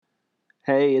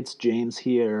Hey, it's James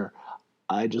here.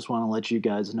 I just want to let you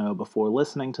guys know before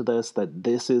listening to this that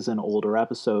this is an older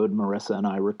episode. Marissa and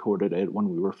I recorded it when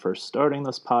we were first starting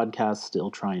this podcast, still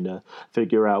trying to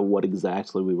figure out what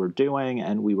exactly we were doing,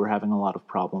 and we were having a lot of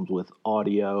problems with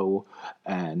audio,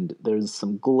 and there's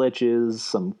some glitches,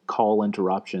 some call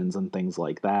interruptions, and things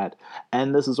like that.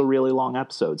 And this is a really long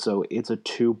episode, so it's a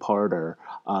two-parter.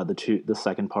 The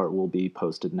second part will be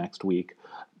posted next week.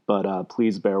 But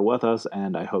please bear with us,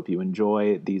 and I hope you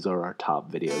enjoy. These are our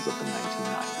top videos of the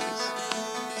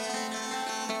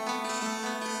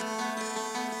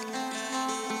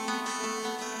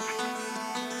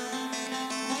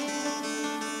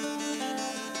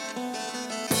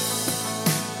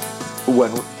 1990s.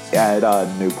 When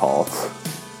at New Paltz.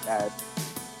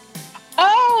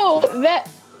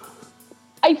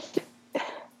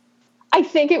 I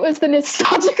think it was the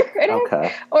Nostalgia Critic,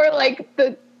 Okay. or like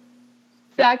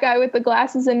that guy with the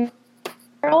glasses and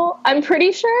girl. I'm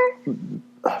pretty sure.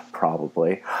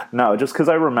 Probably. No, just because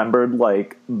I remembered,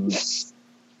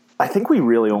 I think we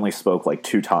really only spoke like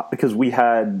two times, because we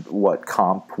had,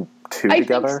 Comp 2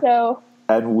 together? I think so.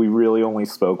 And we really only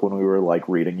spoke when we were,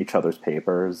 reading each other's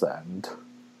papers, and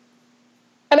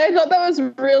I thought that was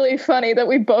really funny that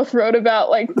we both wrote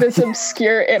about, this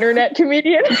obscure internet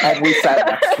comedian. And we sat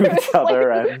next to each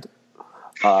other, and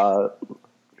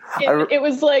it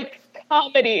was,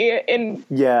 comedy in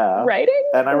writing.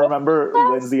 And I remember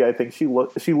Lindsay, I think she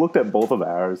looked at both of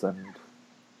ours and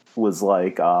was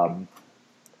like, oh,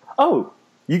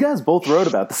 you guys both wrote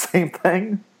about the same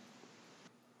thing?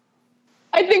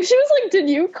 I think she was like, did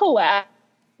you collab?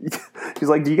 She's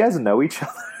like, do you guys know each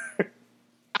other?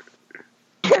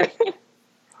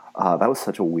 That was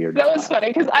such a weird That was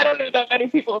funny, because I don't know that many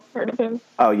people have heard of him.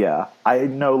 Oh, yeah. I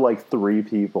know, 3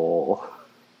 people,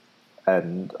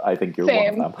 and I think you're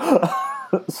Same. one of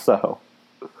them. So,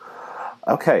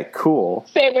 okay, cool.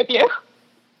 Same with you.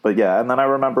 But yeah, and then I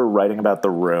remember writing about The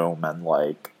Room, and,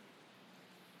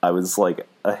 I was, a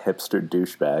hipster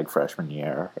douchebag freshman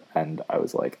year, and I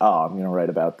was like, oh, I'm going to write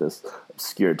about this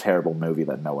obscure, terrible movie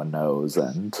that no one knows,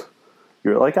 and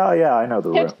you're like, oh, yeah, I know The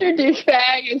Room. Hipster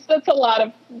douchebag, that's a lot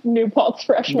of New Paltz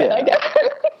freshmen, Yeah. I guess.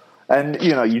 And,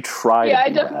 you try to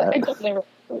do I definitely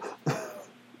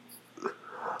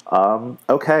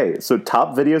okay, so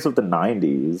top videos of the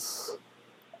 90s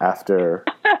after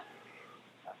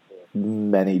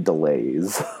many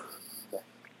delays.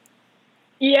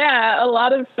 Yeah, a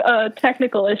lot of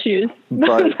technical issues.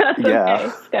 But, That's yeah. Okay.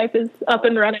 Skype is up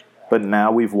and running. But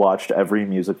now we've watched every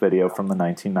music video from the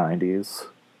 1990s.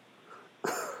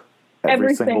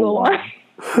 Every single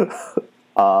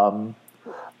one.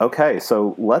 Okay,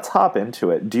 so let's hop into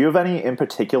it. Do you have any in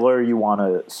particular you want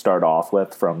to start off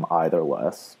with from either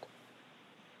list?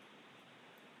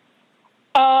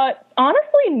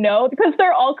 Honestly, no, because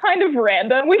they're all kind of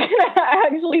random. We can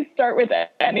actually start with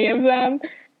any of them.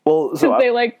 Well, so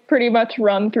they pretty much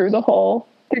run through the whole.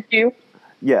 Did you?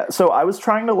 Yeah, so I was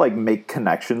trying to make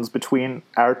connections between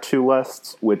our two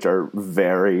lists, which are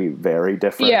very, very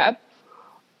different. Yeah.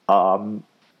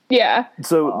 Yeah.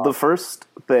 So the first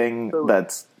thing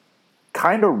that's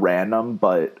kind of random,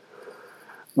 but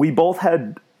we both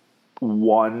had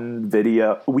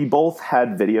videos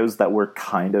that were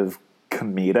kind of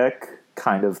comedic,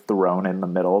 kind of thrown in the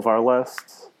middle of our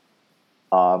lists.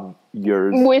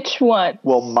 Yours. Which one?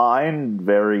 Well, mine,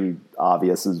 very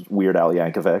obvious, is Weird Al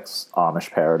Yankovic's Amish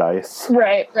Paradise.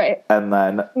 Right. And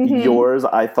then yours,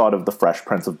 I thought of The Fresh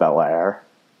Prince of Bel-Air.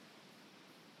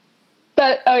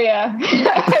 Oh yeah.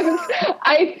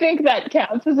 I think that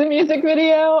counts as a music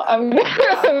video. I'm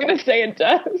gonna say it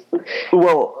does.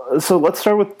 Well, so let's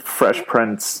start with Fresh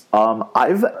Prince.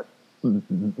 I've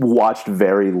watched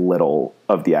very little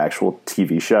of the actual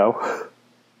TV show.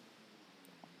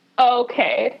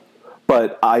 Okay.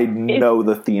 But I know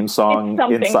the theme song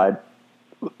inside.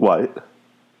 What?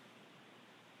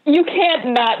 You can't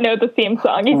not know the theme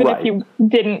song, even if you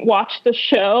didn't watch the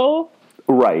show.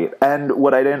 Right. And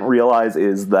what I didn't realize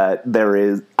is that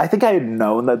I think I had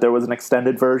known that there was an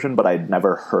extended version, but I'd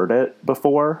never heard it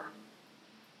before.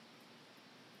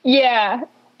 Yeah.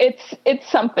 It's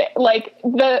something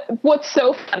what's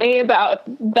so funny about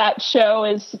that show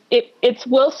is it's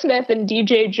Will Smith and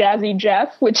DJ Jazzy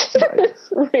Jeff, which is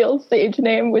his real stage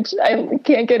name, which I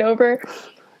can't get over. It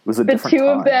was a the different two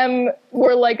time. of them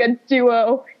were like a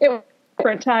duo. It was a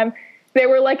different time. They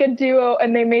were like a duo,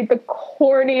 and they made the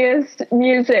corniest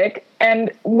music and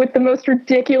with the most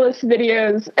ridiculous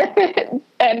videos,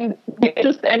 and they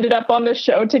just ended up on the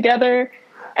show together.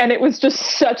 and it was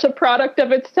just such a product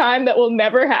of its time that will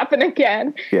never happen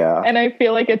again. Yeah. And I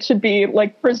feel like it should be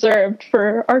like preserved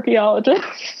for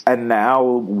archaeologists. And now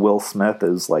Will Smith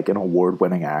is like an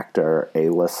award-winning actor,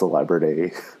 A-list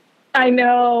celebrity. I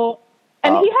know.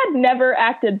 And he had never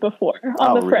acted before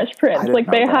on The Fresh Prince. Like,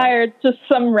 they hired just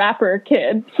some rapper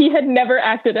kid. He had never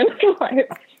acted in his life.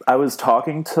 I was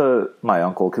talking to my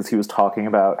uncle because he was talking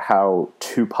about how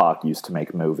Tupac used to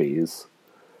make movies.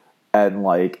 And,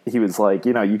 like, he was like,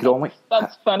 you know, you could only...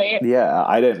 That's funny. Yeah,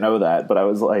 I didn't know that. But I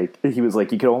was like, he was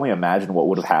like, you could only imagine what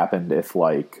would have happened if,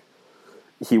 like,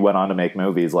 he went on to make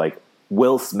movies. Like,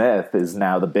 Will Smith is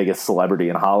now the biggest celebrity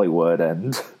in Hollywood,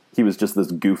 and he was just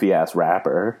this goofy-ass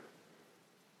rapper.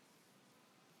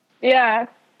 Yeah.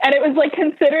 And it was, like,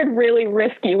 considered really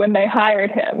risky when they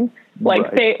hired him. Like,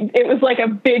 it was, like, a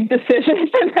big decision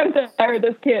for them to hire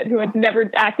this kid who had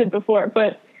never acted before,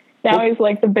 but... Now he's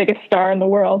like the biggest star in the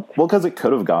world. Well, because it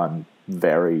could have gone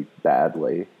very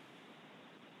badly.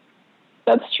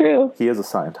 That's true. He is a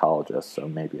Scientologist, so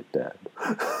maybe it did.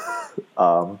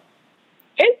 I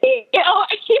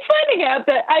keep finding out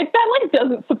that that like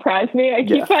doesn't surprise me. I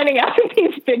keep finding out that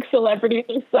these big celebrities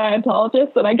are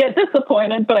Scientologists, and I get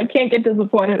disappointed, but I can't get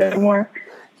disappointed anymore.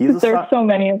 There's so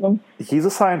many of them. He's a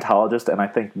Scientologist, and I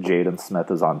think Jaden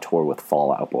Smith is on tour with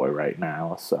Fall Out Boy right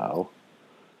now, so...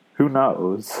 Who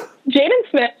knows? Jaden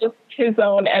Smith is his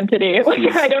own entity. Like,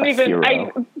 I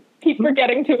keep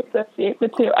forgetting to associate the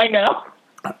two. I know.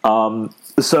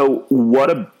 So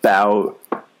what about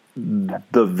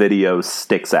the video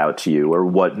sticks out to you, or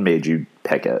what made you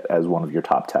pick it as one of your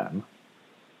top 10?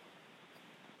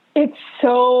 It's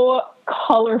so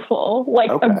colorful, like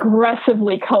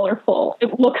aggressively colorful.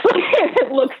 It looks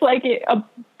like a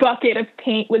bucket of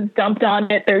paint was dumped on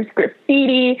it. There's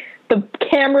graffiti. The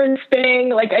camera's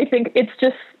spinning. Like, I think it's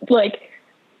just like,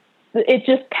 it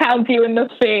just pounds you in the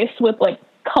face with like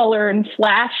color and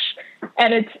flash.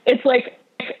 And it's like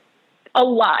a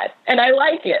lot. And I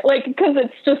like it, like, because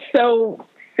it's just so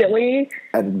silly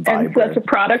and such a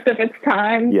product of its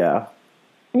time. Yeah.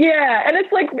 Yeah. And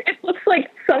it's like, it looks like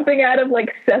something out of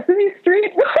like Sesame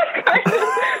Street, kind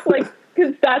of like,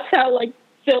 because that's how like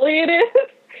silly it is.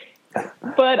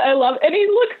 But I love, and he's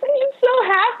so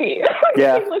happy.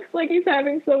 Yeah. He looks like he's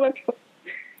having so much fun.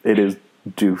 It is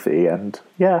doofy, and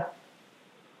yeah.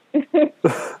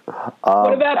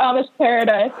 What about Amish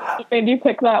Paradise? What made you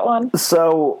pick that one?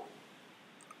 So,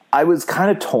 I was kind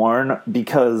of torn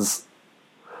because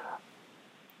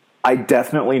I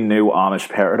definitely knew Amish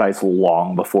Paradise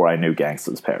long before I knew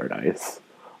Gangsta's Paradise.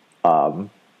 Same.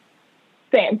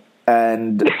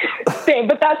 And... Same,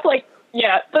 but that's like,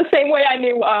 yeah, the same way I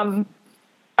knew White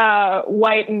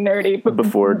and Nerdy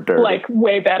before Dirty, like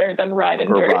way better than Ride and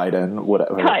Dirty. Or Ride and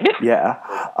whatever. Kind of. Yeah.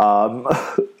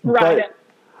 Ride and.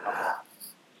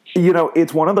 You know,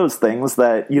 it's one of those things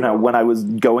that, you know, when I was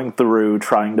going through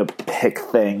trying to pick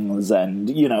things and,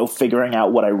 you know, figuring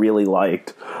out what I really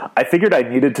liked, I figured I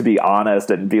needed to be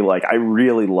honest and be like, I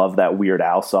really love that Weird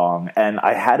Al song. And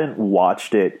I hadn't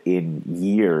watched it in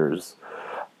years.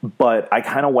 But I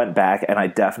kind of went back and I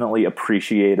definitely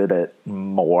appreciated it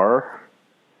more.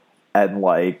 And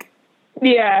like,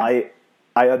 yeah,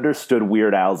 I understood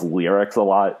Weird Al's lyrics a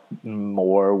lot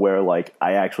more, where like,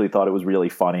 I actually thought it was really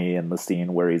funny in the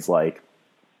scene where he's like,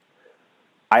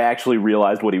 I actually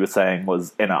realized what he was saying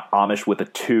was in a Amish with a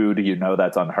two, do you know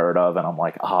that's unheard of? And I'm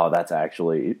like, oh, that's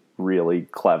actually really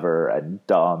clever and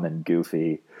dumb and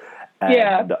goofy.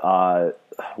 And what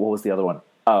was the other one?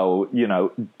 Oh, you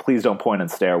know, please don't point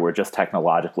and stare. We're just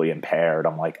technologically impaired.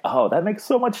 I'm like, oh, that makes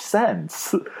so much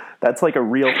sense. That's like a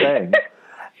real thing.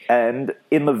 And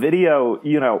in the video,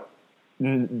 you know,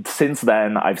 since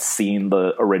then I've seen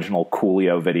the original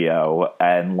Coolio video,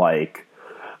 and like,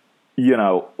 you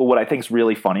know, what I think's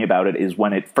really funny about it is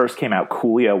when it first came out,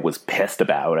 Coolio was pissed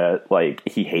about it. Like,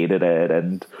 he hated it,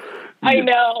 and I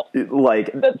know.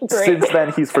 Like, since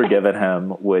then he's forgiven him,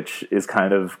 which is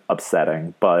kind of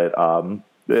upsetting, but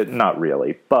not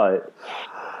really. But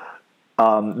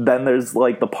then there's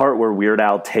like the part where Weird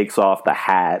Al takes off the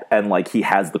hat and like he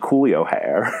has the Coolio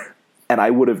hair. And I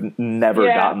would have never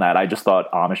gotten that. I just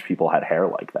thought Amish people had hair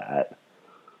like that.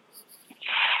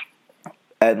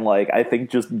 And like, I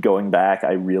think just going back,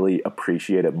 I really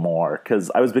appreciate it more, because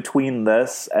I was between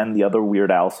this and the other Weird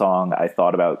Al song I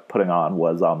thought about putting on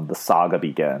was The Saga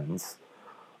Begins.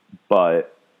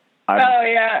 But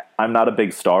I'm not a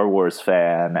big Star Wars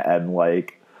fan, and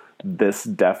like, this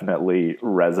definitely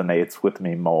resonates with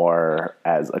me more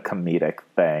as a comedic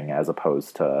thing as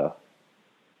opposed to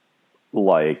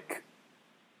like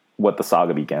what The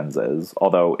Saga Begins is,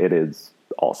 although it is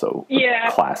also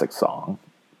a classic song.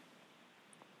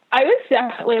 I was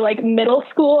definitely like middle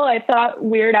school. I thought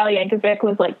Weird Al Yankovic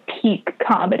was like peak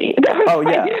comedy. Oh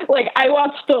yeah. Like I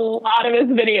watched a lot of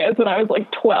his videos when I was like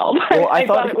 12. Well, I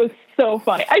thought it was so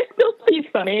funny. I still think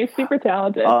he's funny. He's super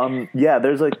talented. Yeah,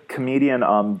 there's a comedian,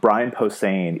 Brian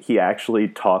Posehn. He actually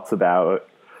talks about,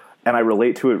 and I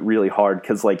relate to it really hard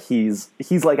because like he's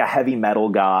like a heavy metal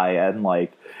guy, and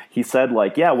like he said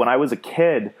like, yeah, when I was a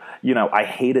kid, you know, I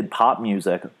hated pop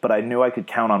music, but I knew I could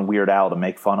count on Weird Al to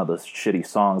make fun of the shitty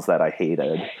songs that I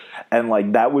hated. And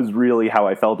like that was really how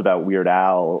I felt about Weird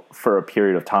Al for a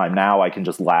period of time. Now I can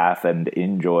just laugh and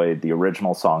enjoy the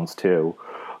original songs too.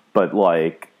 But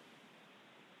like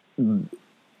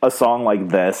a song like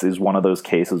this is one of those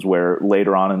cases where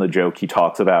later on in the joke he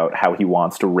talks about how he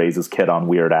wants to raise his kid on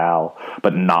Weird Al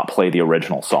but not play the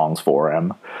original songs for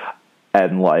him.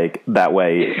 And like that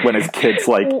way when his kid's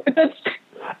like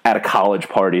at a college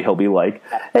party, he'll be like,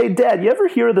 hey Dad, you ever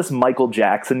hear of this Michael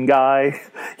Jackson guy?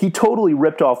 He totally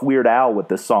ripped off Weird Al with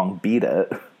this song Beat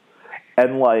It.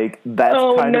 And like that's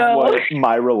of what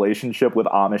my relationship with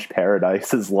Amish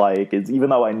Paradise is like, is even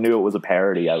though I knew it was a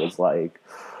parody, I was like,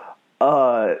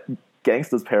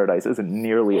 Gangsta's Paradise isn't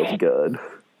nearly as good.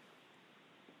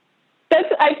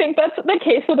 I think that's the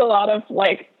case with a lot of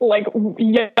like white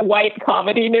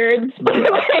comedy nerds.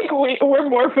 Like we're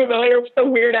more familiar with the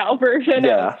Weird Al version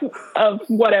of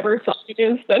whatever song it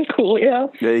is than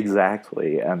Coolio.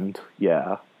 Exactly, and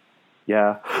yeah.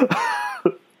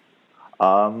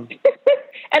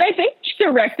 And I think he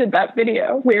directed that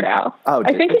video, Weird Al. Oh,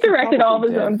 I think he directed all of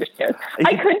his own videos.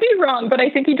 I could be wrong, but I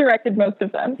think he directed most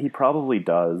of them. He probably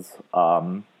does.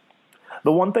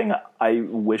 The one thing I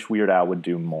wish Weird Al would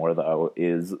do more, though,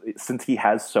 is since he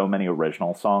has so many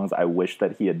original songs, I wish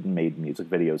that he had made music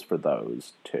videos for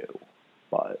those, too.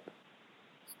 But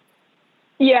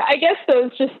yeah, I guess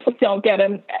those just don't get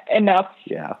enough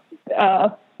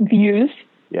views.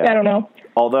 Yeah. I don't know.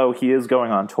 Although he is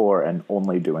going on tour and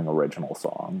only doing original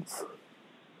songs.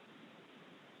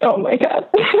 Oh my God.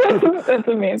 That's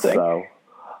amazing. So,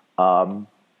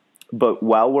 but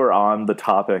while we're on the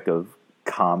topic of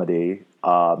comedy,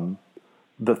 another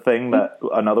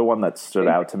one that stood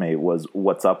out to me was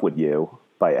What's Up With You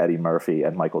by Eddie Murphy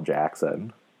and Michael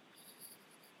Jackson.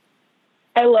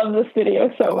 I love this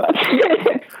video so much.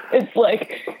 It's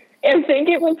like, I think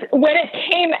it was, when it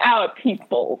came out,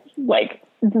 people like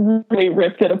really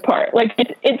ripped it apart. Like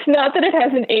it's not that it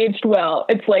hasn't aged well.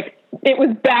 It's like it was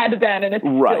bad then and it's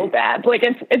still bad. Like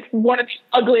it's one of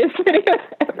the ugliest videos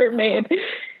ever made.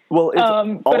 Well,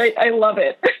 but I love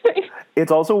it.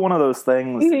 It's also one of those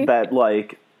things that,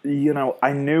 like, you know,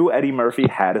 I knew Eddie Murphy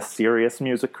had a serious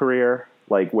music career,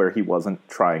 like where he wasn't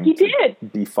trying to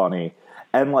be funny.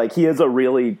 And like he is a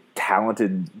really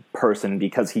talented person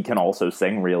because he can also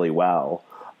sing really well.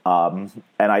 And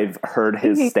I've heard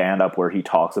his stand-up where he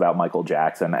talks about Michael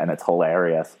Jackson, and it's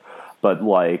hilarious. But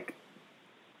like,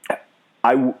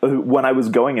 when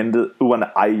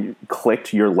I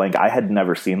clicked your link, I had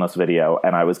never seen this video,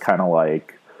 and I was kind of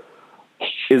like,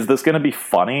 is this going to be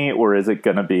funny, or is it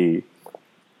going to be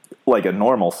like a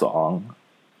normal song?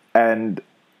 And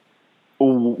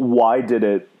why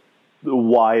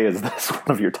is this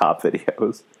one of your top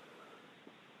videos?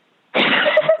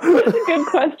 That's a good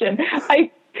question. I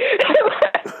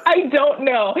don't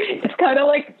know. It's kind of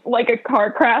like a car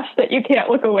crash that you can't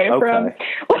look away from.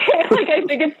 Like I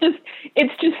think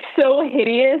it's just so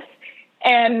hideous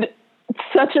and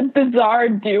such a bizarre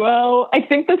duo. I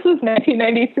think this was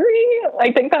 1993.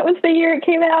 I think that was the year it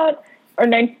came out.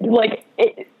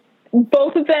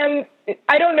 Both of them,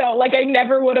 I don't know. Like I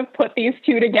never would have put these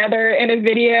two together in a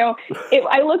video.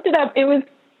 I looked it up. It was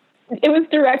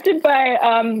directed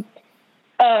by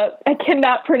I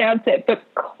cannot pronounce it, but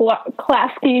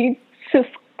Klasky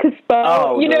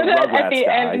Csupo, you know that at the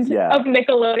end of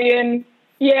Nickelodeon,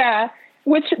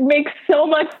 which makes so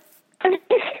much kind of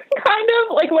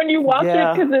like when you watch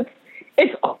it because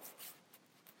it's.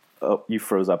 Oh, you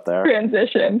froze up there.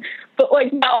 Transition, but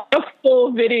like not a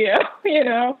full video, you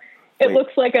know. It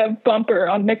looks like a bumper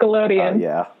on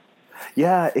Nickelodeon.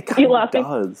 It kind of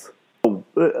does.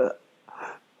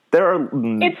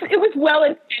 It was well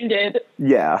intended.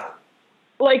 Yeah.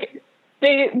 Like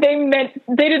they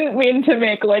didn't mean to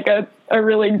make like a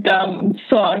really dumb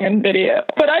song and video.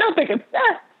 But I don't think it's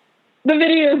the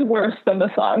video is worse than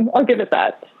the song. I'll give it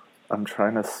that. I'm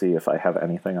trying to see if I have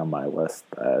anything on my list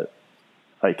that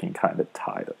I can kind of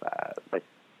tie to that. Like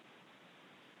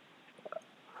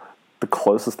the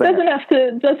closest thing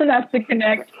doesn't have to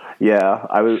connect. Yeah,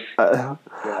 I was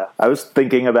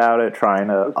thinking about it, trying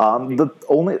to.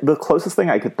 The closest thing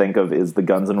I could think of is the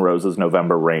Guns N' Roses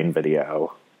 "November Rain"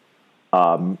 video,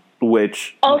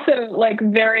 which also like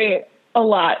very a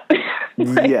lot.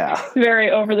 Yeah.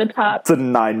 Very over the top. It's a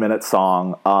 9-minute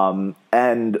song.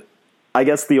 And I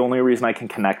guess the only reason I can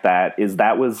connect that is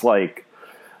that was like,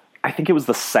 I think it was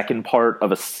the second part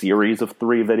of a series of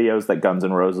 3 videos that Guns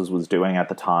N' Roses was doing at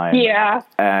the time. Yeah.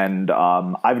 And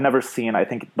I've never seen, I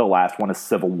think the last one is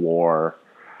Civil War.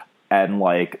 And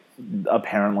like,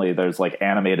 apparently there's like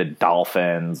animated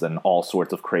dolphins and all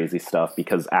sorts of crazy stuff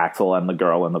because Axl and the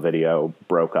girl in the video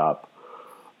broke up.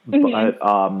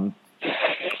 Mm-hmm.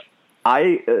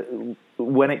 But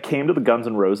when it came to the Guns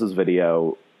N' Roses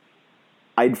video,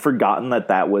 I'd forgotten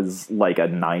that was like a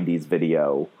 90s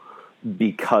video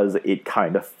because it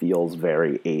kind of feels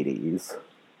very 80s.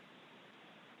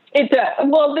 It does.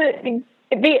 Well, the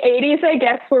 80s, I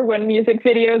guess, were when music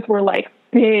videos were like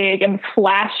big and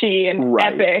flashy and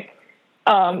epic.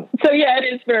 So yeah, it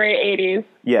is very 80s.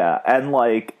 Yeah, and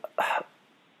like,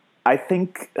 I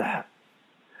think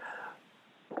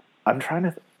I'm trying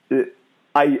to.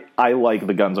 I like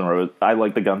the Guns N' Roses. I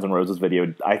like the Guns N' Roses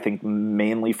video. I think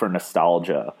mainly for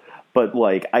nostalgia, but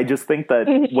like, I just think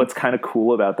that what's kind of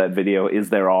cool about that video is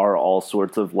there are all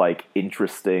sorts of like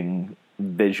interesting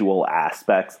visual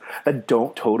aspects that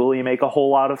don't totally make a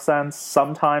whole lot of sense.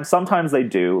 Sometimes they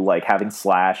do, like having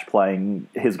Slash playing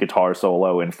his guitar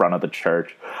solo in front of the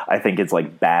church. I think it's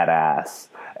like badass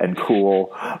and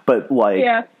cool, but like.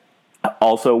 Yeah.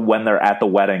 Also, when they're at the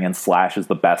wedding and Slash is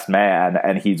the best man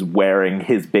and he's wearing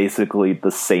his basically the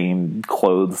same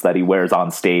clothes that he wears on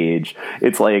stage,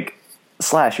 it's like,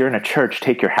 Slash, you're in a church,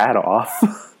 take your hat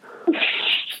off.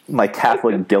 My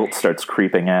Catholic guilt starts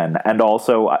creeping in. And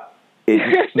also,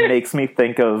 it makes me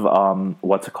think of,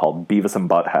 what's it called? Beavis and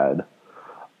Butthead.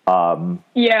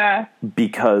 Yeah.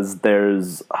 Because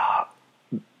there's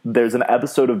an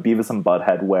episode of Beavis and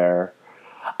Butthead where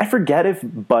I forget if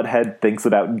Butthead thinks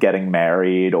about getting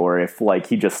married or if like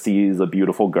he just sees a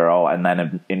beautiful girl and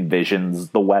then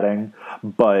envisions the wedding.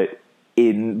 But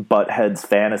in Butthead's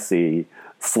fantasy,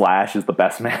 Slash is the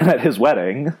best man at his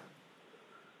wedding.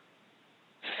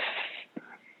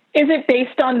 Is it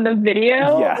based on the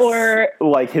video? Yes. Or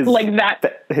like his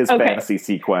fantasy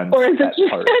sequence? Or is it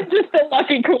just a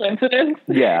lucky coincidence?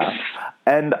 Yeah.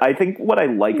 And I think what I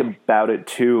like about it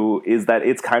too is that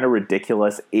it's kind of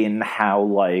ridiculous in how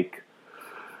like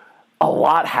a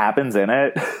lot happens in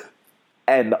it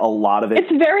and a lot of it.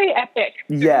 It's very epic.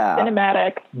 Yeah.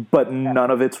 Cinematic. But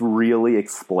none of it's really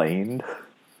explained.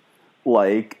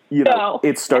 Like, you know,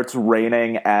 It starts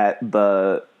raining at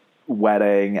the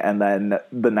wedding and then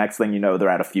the next thing you know, they're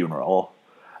at a funeral.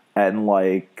 And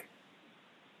like,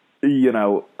 you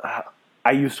know,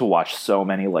 I used to watch so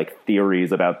many like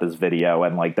theories about this video,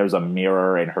 and like there's a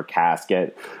mirror in her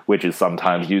casket, which is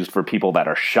sometimes used for people that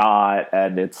are shot,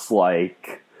 and it's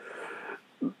like,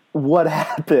 what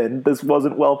happened? This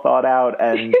wasn't well thought out,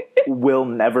 and we'll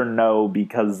never know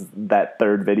because that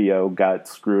third video got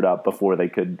screwed up before they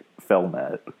could film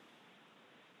it.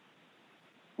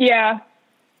 Yeah.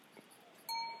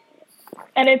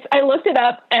 And I looked it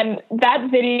up, and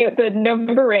that video, the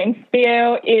November Rain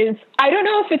video, is, I don't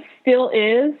know if it still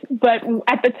is, but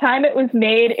at the time it was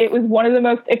made, it was one of the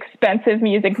most expensive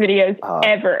music videos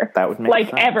ever. That would make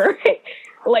sense. Like, ever.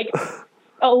 Like,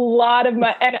 a lot of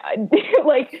money. And,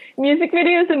 like, music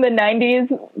videos in the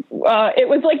 90s, it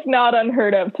was, like, not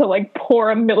unheard of to, like, pour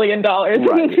 $1 million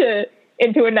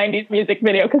into a 90s music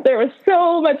video, because there was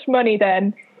so much money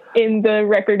then in the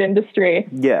record industry.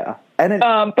 Yeah. And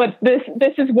but this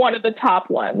is one of the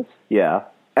top ones. Yeah.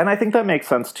 And I think that makes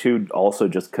sense too, also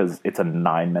just because it's a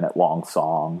 9-minute long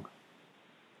song.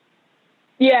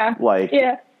 Yeah. Like,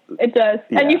 yeah, it does.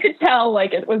 Yeah. And you could tell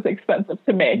like it was expensive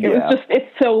to make. It was just,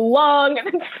 it's so long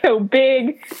and it's so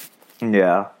big.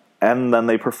 Yeah. And then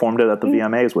they performed it at the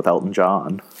VMAs with Elton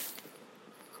John.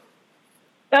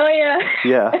 Oh yeah.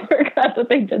 Yeah. I forgot that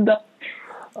they did that.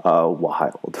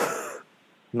 Wild.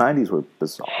 90s were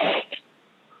bizarre.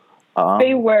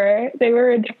 They were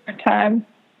a different time.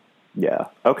 Yeah.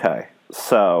 Okay.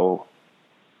 So,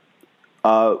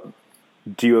 do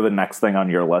you have a next thing on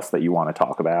your list that you want to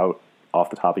talk about off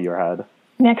the top of your head?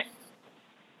 Next.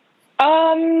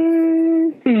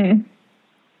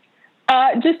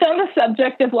 Just on the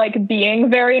subject of like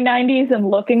being very 90s and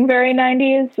looking very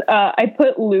 90s, I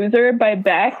put Loser by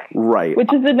Beck. Right.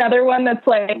 Which is another one that's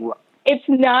like, it's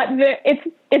not,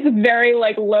 it's very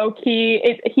like low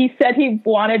key. He said he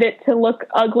wanted it to look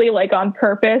ugly, like on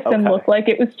purpose, and look like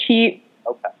it was cheap.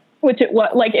 Okay. Which it was,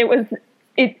 like it was,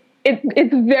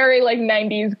 it's very like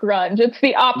 90s grunge. It's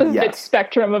the opposite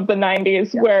spectrum of the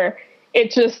 90s where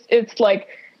it's like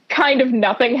kind of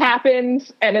nothing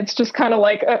happens, and it's just kind of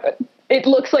like it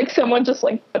looks like someone just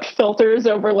like put filters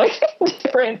over like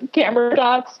different camera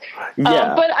shots.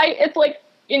 Yeah. But it's like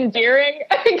endearing,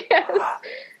 I guess.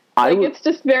 It's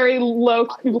just very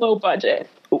low budget.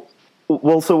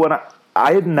 Well, so when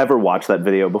I had never watched that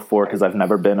video before because I've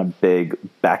never been a big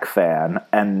Beck fan,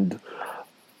 and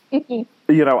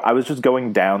you know, I was just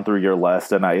going down through your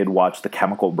list, and I had watched the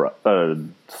Chemical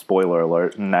spoiler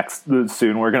alert.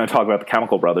 Soon we're going to talk about the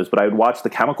Chemical Brothers, but I had watched the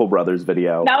Chemical Brothers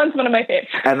video. That one's one of my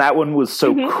favorites, and that one was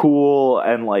so cool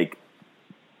and like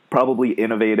probably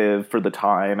innovative for the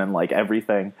time and like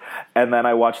everything. And then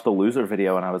I watched the Loser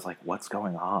video, and I was like, "What's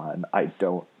going on? I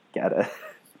don't get it."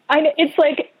 It's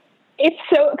like. It's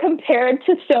so compared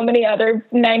to so many other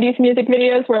 90s music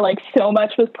videos where like so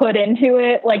much was put into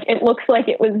it. Like it looks like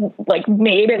it was like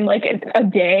made in like a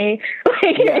day.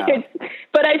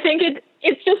 But I think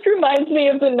it just reminds me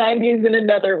of the 90s in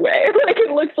another way. Like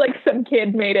it looks like some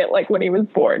kid made it like when he was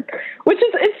born,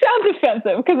 it sounds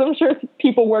offensive because I'm sure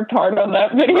people worked hard on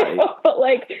that video, right. But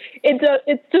like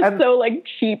it's just so like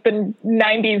cheap and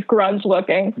 90s grunge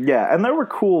looking. Yeah. And there were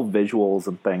cool visuals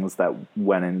and things that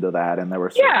went into that. And there were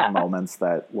certain moments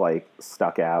that like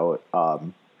stuck out.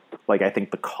 Like I think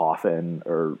the coffin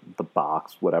or the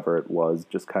box, whatever it was,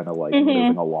 just kind of like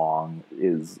moving along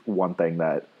is one thing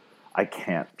that I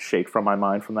can't shake from my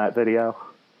mind from that video.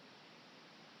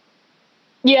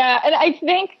 Yeah, and I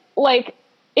think like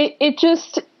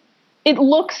it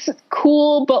looks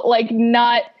cool, but like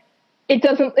not.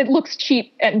 It looks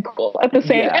cheap and cool at the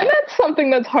same. And that's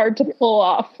something that's hard to pull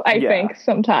off, I think,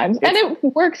 sometimes. And it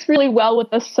works really well with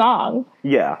the song.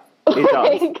 Yeah, it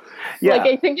does. Like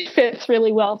I think it fits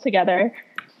really well together.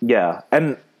 Yeah,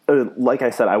 and like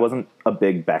I said, I wasn't a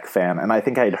big Beck fan, and I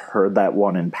think I'd heard that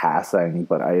one in passing,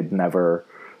 but I had never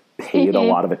paid a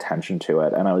lot of attention to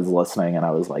it. And I was listening, and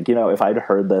I was like, you know, if I'd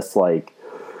heard this like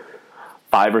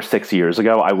 5 or 6 years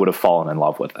ago, I would have fallen in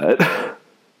love with it.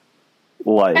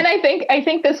 And I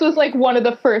think this was like one of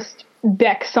the first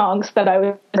Beck songs that I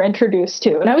was introduced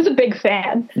to, and I was a big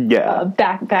fan. Yeah,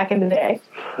 back in the day,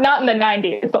 not in the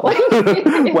 90s, but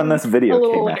like when this video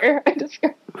came later.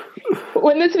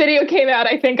 When this video came out,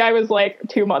 I think I was like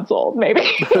 2 months old, maybe.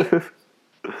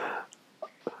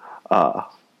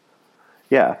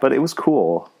 Yeah, but it was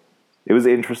cool. It was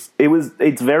interesting.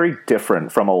 It's very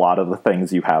different from a lot of the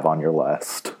things you have on your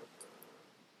list.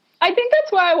 I think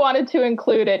that's why I wanted to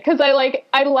include it, because I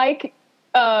like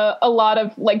a lot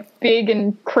of like big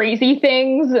and crazy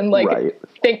things and like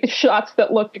shots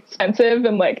that look expensive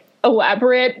and like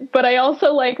elaborate, but I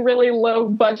also like really low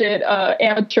budget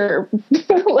amateur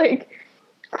like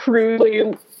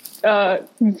crudely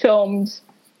filmed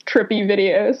trippy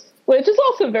videos, which is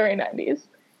also very 90s.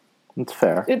 It's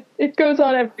fair. It goes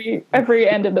on every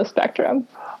end of the spectrum.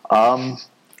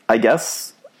 I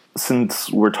guess since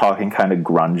we're talking kind of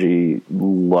grungy,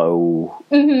 low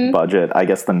budget, I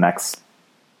guess the next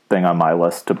thing on my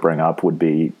list to bring up would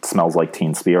be Smells Like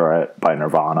Teen Spirit by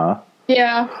Nirvana.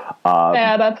 Yeah.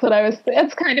 That's what I was...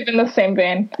 It's kind of in the same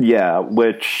vein. Yeah,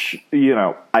 which, you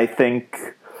know, I think...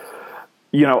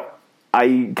 You know,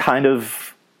 I kind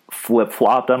of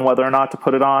flip-flopped on whether or not to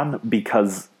put it on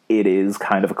because it is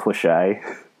kind of a cliche.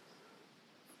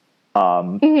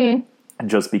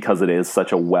 Just because it is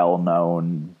such a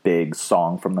well-known, big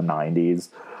song from the 90s.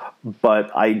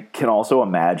 But I can also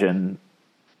imagine...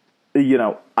 You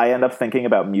know, I end up thinking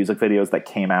about music videos that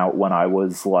came out when I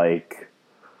was, like...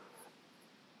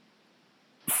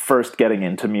 first getting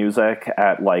into music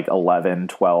at like 11,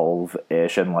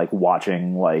 12-ish and like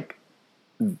watching like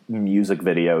music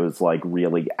videos like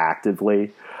really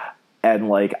actively. And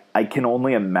like I can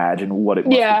only imagine what it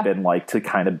must have been like to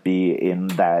kind of be in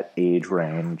that age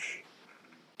range.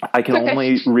 I can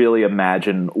only really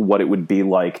imagine what it would be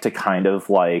like to kind of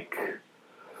like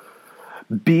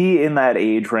be in that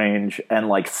age range and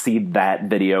like see that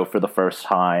video for the first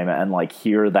time and like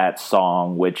hear that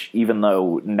song, which even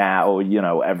though now, you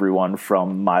know, everyone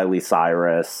from Miley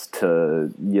Cyrus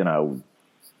to, you know,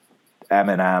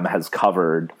 Eminem has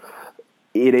covered,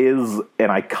 it is an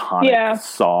iconic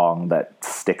song that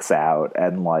sticks out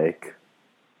and like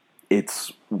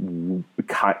it's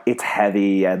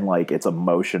heavy and like it's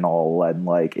emotional and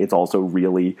like it's also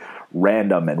really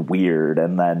random and weird,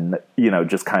 and then, you know,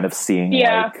 just kind of seeing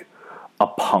like a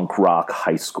punk rock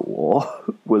high school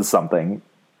was something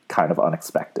kind of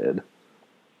unexpected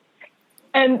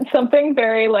and something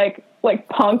very like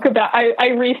punk about.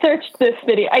 I researched this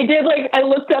video. I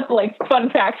looked up like fun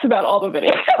facts about all the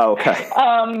videos. Okay.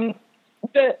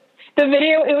 The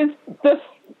video, it was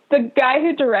the guy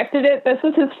who directed it, this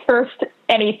was his first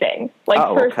anything.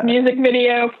 First music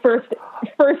video, first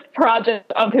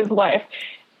project of his life.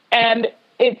 And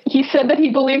he said that he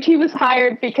believed he was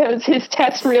hired because his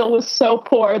test reel was so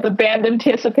poor, the band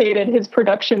anticipated his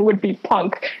production would be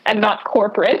punk and not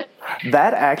corporate.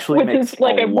 That actually makes a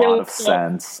lot of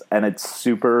sense, and it's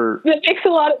super... It makes a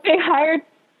lot of... They hired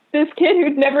this kid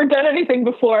who'd never done anything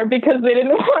before because they didn't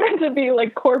want him to be,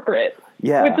 like, corporate.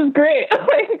 Yeah. Which is great.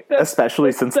 Like,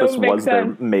 especially since this was their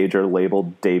major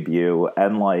label debut,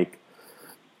 and, like,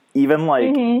 even,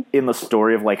 like, in the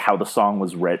story of, like, how the song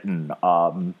was written,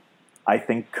 I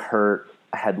think Kurt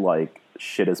had, like,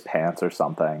 shit his pants or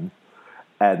something,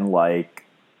 and, like,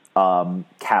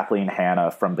 Kathleen Hanna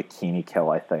from Bikini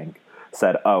Kill, I think,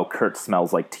 said, "Oh, Kurt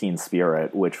smells like Teen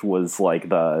Spirit," which was, like,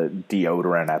 the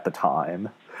deodorant at the time.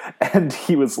 And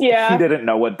he didn't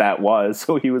know what that was,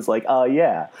 so he was like, "Oh,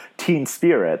 yeah, Teen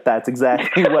Spirit, that's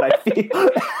exactly what I feel."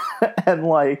 And,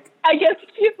 like... I guess if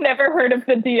you've never heard of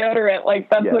the deodorant, like,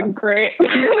 that's a great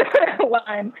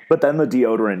line. But then the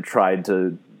deodorant tried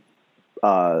to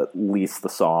lease the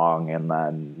song, and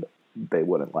then they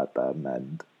wouldn't let them,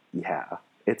 and yeah.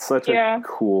 It's such a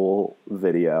cool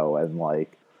video, and,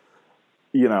 like,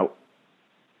 you know,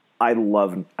 I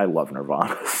love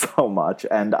Nirvana so much,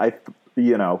 and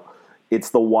it's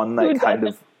the one that kind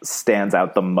of stands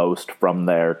out the most from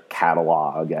their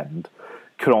catalog, and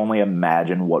could only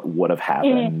imagine what would have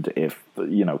happened if,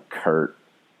 Kurt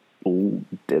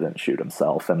didn't shoot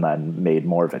himself and then made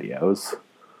more videos.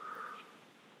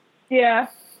 Yeah.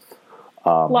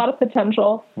 A lot of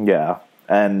potential. Yeah.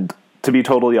 And to be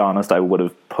totally honest, I would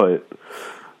have put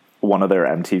one of their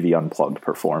MTV Unplugged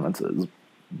performances,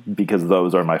 because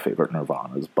those are my favorite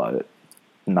Nirvanas, but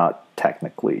not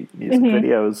technically music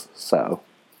videos, so,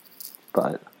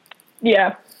 but...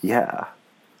 Yeah. Yeah.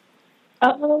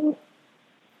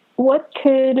 What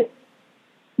could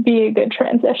be a good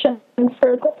transition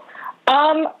for this?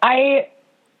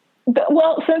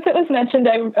 Well, since it was mentioned,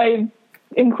 I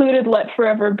included Let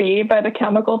Forever Be by the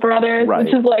Chemical Brothers,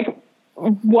 which is, like,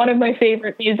 one of my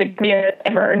favorite music videos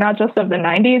ever, not just of the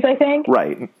 90s, I think.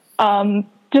 Right.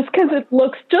 Just because it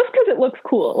looks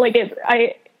cool. Like,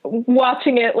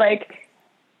 watching it, like,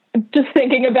 just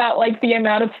thinking about, like, the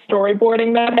amount of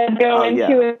storyboarding that had to go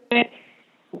into it,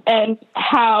 and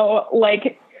how,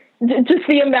 like, just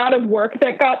the amount of work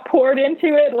that got poured into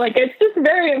it. Like, it's just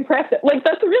very impressive. Like,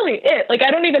 that's really it. Like,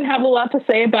 I don't even have a lot to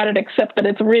say about it except that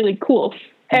it's really cool.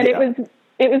 And it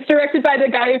was directed by the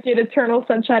guy who did Eternal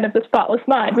Sunshine of the Spotless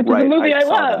Mind, which is a movie I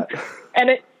love. And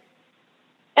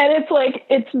it's like,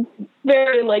 it's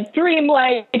very, like,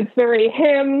 dreamlike. It's very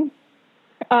him,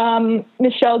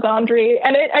 Michel Gondry.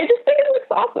 And I just think it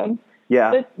looks awesome.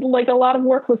 Yeah. It's, like, a lot of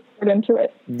work was put into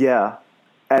it. Yeah.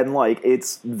 And, like,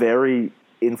 it's very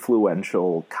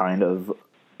influential, kind of.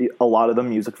 A lot of the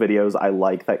music videos I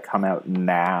like that come out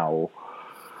now,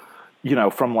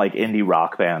 from, like, indie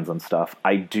rock bands and stuff,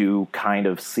 I do kind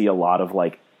of see a lot of,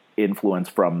 like, influence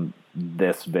from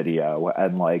this video,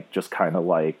 and, like, just kind of,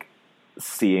 like,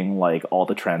 seeing, like, all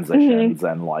the transitions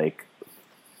and, like,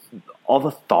 all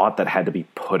the thought that had to be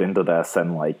put into this,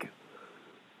 and, like,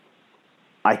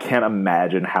 I can't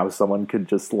imagine how someone could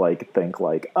just, like, think,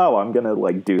 like, oh, I'm gonna,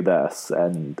 like, do this,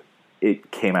 and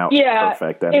it came out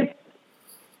perfect. And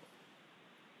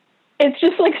it's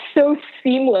just, like, so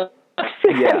seamless.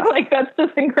 Yeah. Like, that's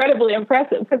just incredibly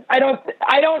impressive, because I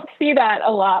don't see that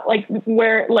a lot, like,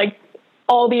 where, like,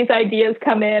 all these ideas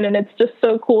come in and it's just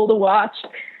so cool to watch.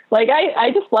 Like,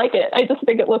 I just like it. I just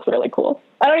think it looks really cool.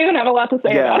 I don't even have a lot to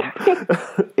say about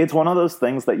it. It's one of those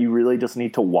things that you really just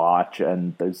need to watch,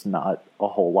 and there's not a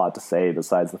whole lot to say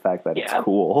besides the fact that it's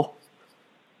cool.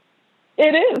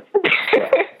 It is.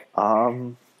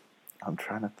 I'm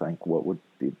trying to think what would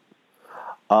be...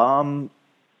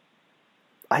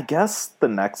 I guess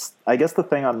the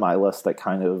thing on my list that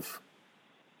kind of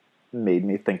made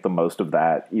me think the most of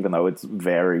that, even though it's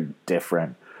very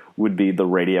different, would be the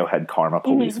Radiohead Karma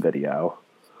Police video.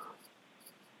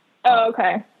 Oh,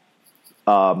 okay.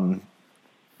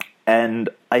 And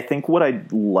I think what I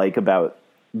like about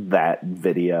that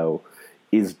video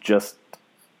is just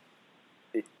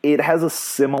it has a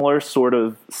similar sort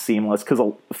of seamless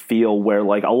feel where,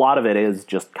 like, a lot of it is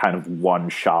just kind of one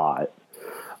shot.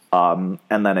 And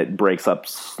then it breaks up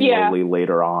slowly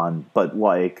later on. But,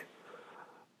 like,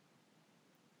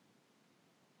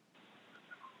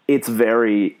 it's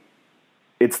the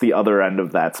other end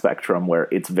of that spectrum where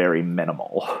it's very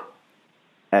minimal.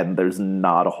 And there's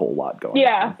not a whole lot going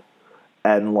on.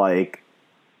 And, like,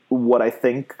 what I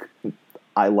think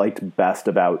I liked best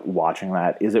about watching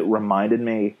that is it reminded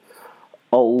me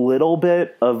a little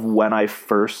bit of when I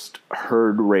first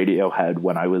heard Radiohead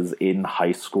when I was in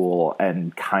high school,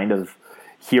 and kind of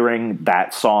hearing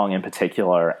that song in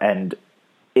particular, and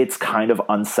it's kind of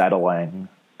unsettling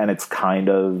and it's kind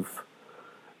of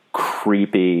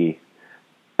creepy,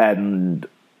 and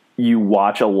you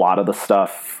watch a lot of the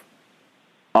stuff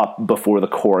up before the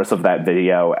chorus of that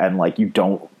video and like you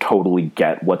don't totally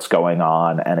get what's going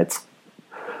on, and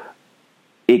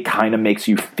it kind of makes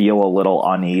you feel a little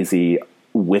uneasy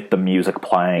with the music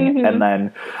playing. Mm-hmm. And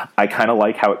then I kind of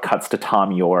like how it cuts to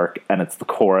Thom Yorke and it's the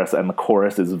chorus, and the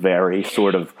chorus is very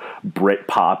sort of Brit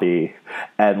poppy,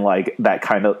 and like that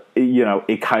kind of, you know,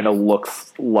 it kind of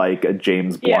looks like a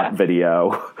James Blunt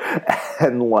video.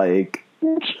 And like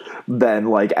then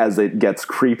like as it gets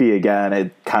creepy again,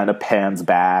 it kind of pans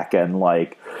back and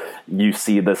like you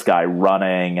see this guy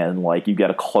running and like you get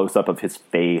a close up of his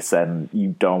face and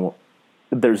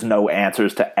there's no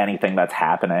answers to anything that's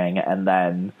happening. And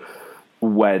then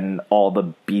when all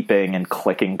the beeping and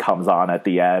clicking comes on at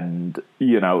the end,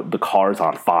 you know, the car's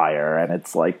on fire and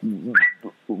it's like,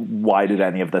 why did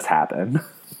any of this happen?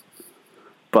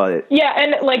 But yeah,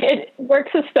 and like it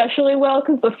works especially well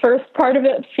because the first part of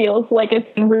it feels like it's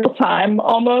in real time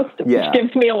almost, which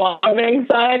gives me a lot of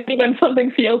anxiety when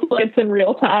something feels like it's in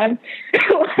real time.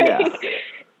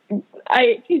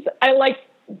 I like,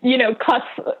 you know, cuts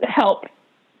help.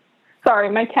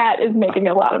 Sorry, my cat is making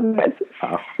a lot of noise.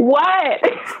 Oh. What?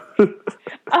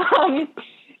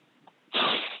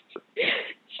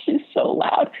 She's so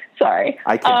loud. Sorry.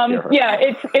 I can't hear her. Yeah,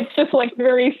 it's just like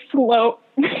very slow.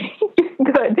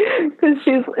 Good, because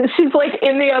she's like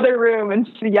in the other room and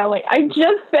she's yelling, "I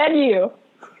just fed you."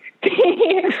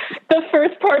 The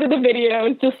first part of the video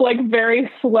is just like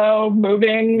very slow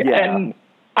moving, and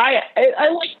I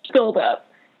like build up.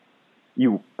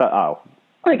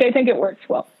 Like I think it works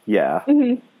well. Yeah.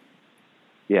 Mm-hmm.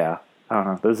 Yeah. I don't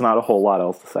know. There's not a whole lot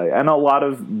else to say. And a lot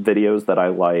of videos that I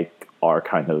like are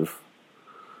kind of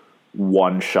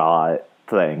one-shot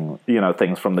thing, you know,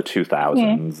 things from the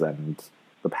 2000s and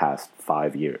the past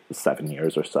 7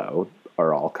 years or so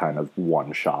are all kind of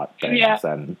one-shot things. Yeah.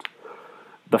 And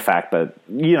the fact that,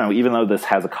 you know, even though this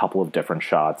has a couple of different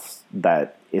shots,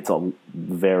 that it's a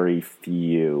very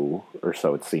few, or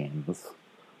so it seems,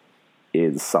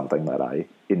 is something that I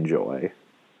enjoy.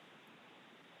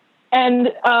 And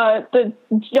the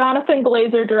Jonathan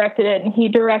Glazer directed it, and he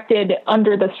directed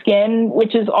Under the Skin,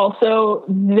 which is also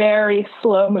very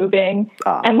slow moving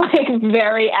and like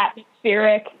very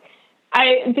atmospheric.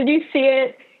 Did you see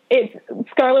it?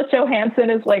 Scarlett Johansson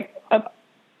is like a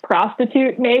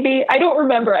prostitute, maybe. I don't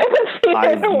remember. I haven't seen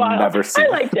it in a while. Never seen I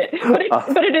liked it,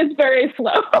 but it is very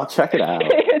slow. I'll check it out.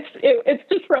 It's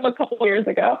just from a couple years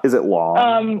ago. Is it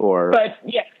long? But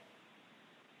yeah.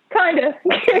 Kind of.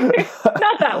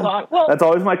 Not that long. Well, that's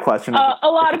always my question. A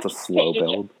lot of it's a slow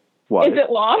build. What? Is it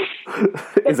long?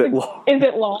 Is it long? Is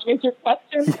it long? Is your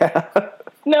question? Yeah.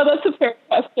 No, that's a fair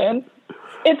question.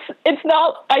 It's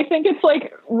not. I think it's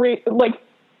like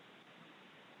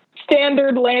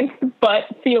standard length, but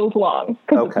feels long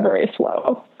because it's very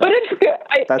slow. But it's good.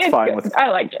 That's fine. Good. I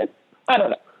liked it. I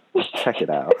don't know. Check it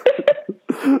out.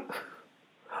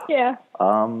 Yeah.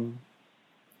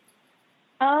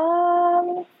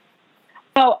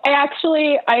 Oh,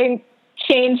 I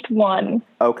changed one.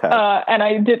 Okay. And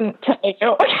I didn't tell you,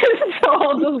 so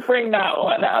I'll just bring that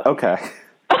one up. Okay.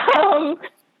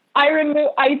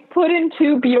 I put in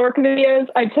 2 Bjork videos.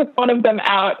 I took one of them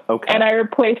out, and I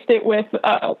replaced it with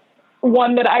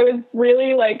one that I was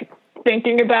really like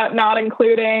thinking about not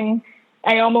including.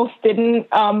 I almost didn't,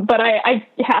 but I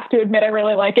have to admit I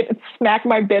really like it. It's Smack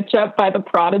My Bitch Up by The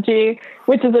Prodigy,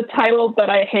 which is a title that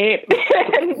I hate.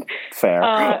 And,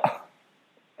 fair.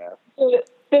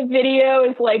 The video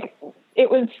is like,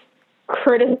 it was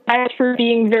criticized for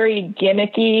being very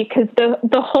gimmicky because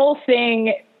the whole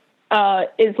thing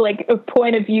is like a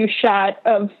point of view shot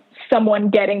of someone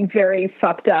getting very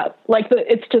fucked up. Like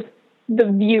it's just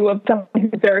the view of someone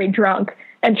who's very drunk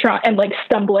and like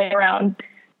stumbling around,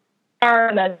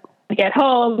 and then get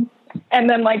home, and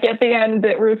then like at the end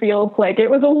it reveals like it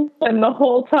was a woman the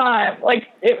whole time. Like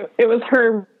it was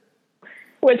her,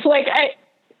 which like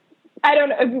I don't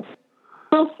know.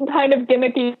 Kind of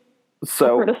gimmicky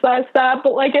to criticize that,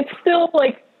 but like it's still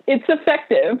like it's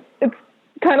effective. It's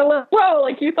kind of like, whoa,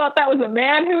 like you thought that was a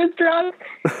man who was drunk.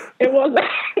 It wasn't.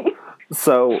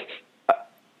 So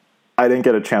I didn't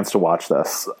get a chance to watch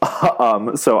this.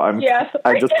 So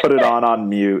I just put it on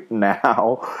mute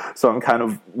now. So I'm kind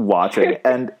of watching,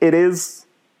 and it is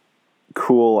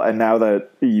cool. And now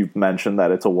that you've mentioned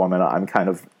that it's a woman,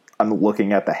 I'm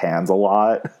looking at the hands a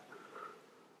lot.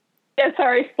 Yeah,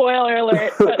 sorry, spoiler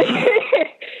alert. But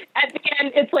at the end,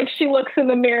 it's like she looks in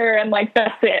the mirror and like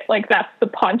that's it, like that's the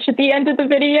punch at the end of the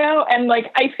video, and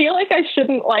like I feel like I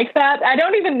shouldn't like that. I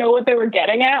don't even know what they were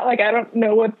getting at. Like I don't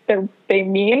know what they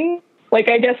mean. Like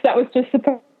I guess that was just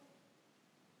supposed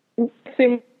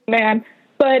to man,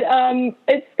 but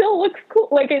it still looks cool.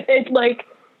 Like it like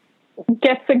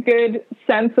gets a good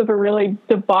sense of a really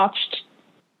debauched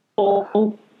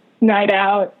full night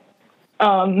out,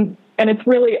 and it's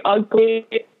really ugly,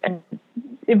 and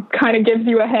it kind of gives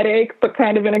you a headache, but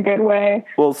kind of in a good way.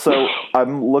 Well, so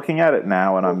I'm looking at it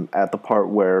now, and I'm at the part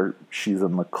where she's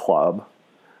in the club,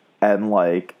 and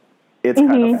like it's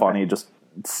kind of funny just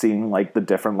seeing like the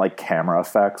different like camera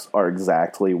effects are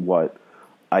exactly what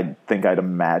I think I'd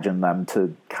imagine them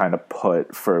to kind of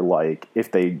put for like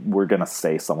if they were gonna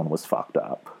say someone was fucked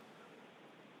up.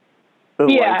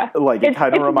 Yeah, like it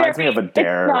kind of reminds me of a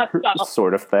Dare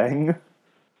sort of thing.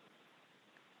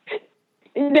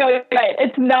 No, right.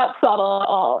 It's not subtle at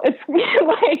all. It's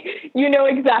like you know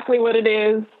exactly what it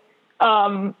is,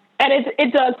 and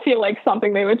it does feel like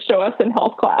something they would show us in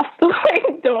health class.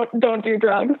 Like, don't do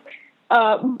drugs.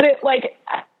 But it like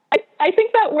I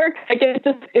think that works. Like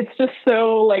it's just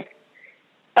so like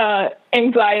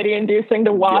anxiety inducing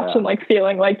to watch, and like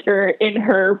feeling like you're in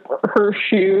her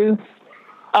shoes,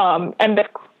 and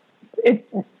it's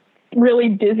really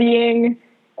dizzying,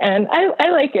 and I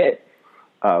like it.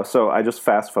 So I just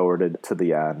fast forwarded to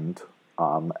the end,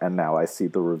 and now I see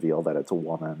the reveal that it's a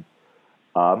woman.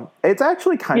 It's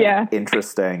actually kind of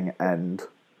interesting and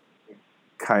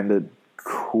kind of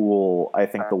cool, I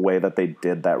think, the way that they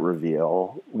did that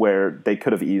reveal, where they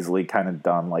could have easily kind of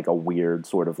done like a weird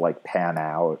sort of like pan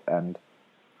out, and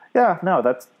yeah, no,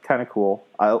 that's kind of cool.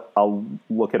 I'll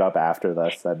look it up after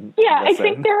this and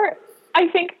listen. I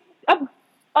think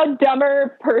a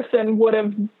dumber person would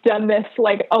have done this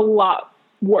like a lot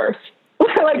worse.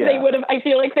 They would have, I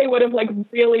feel like they would have like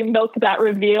really milked that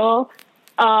reveal.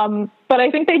 But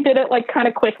I think they did it like kind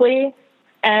of quickly,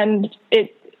 and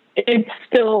it's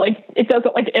still like, it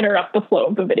doesn't like interrupt the flow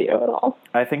of the video at all.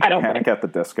 I think Panic at the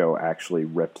Disco actually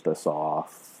ripped this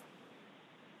off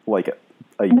like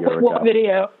a year ago. What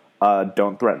video?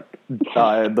 Don't Threaten.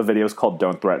 The video's called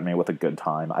Don't Threaten Me with a Good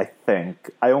Time. I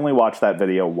think I only watched that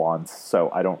video once,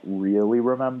 so I don't really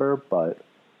remember, but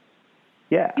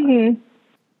yeah. Mm-hmm.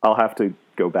 I'll have to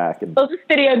go back and... Well, this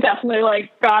video definitely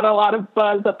like got a lot of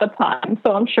buzz at the time,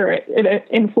 so I'm sure it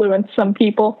influenced some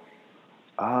people.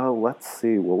 Let's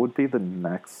see. What would be the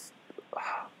next...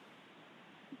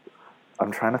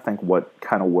 I'm trying to think what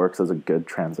kind of works as a good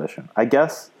transition. I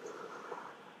guess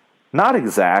not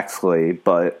exactly,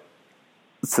 but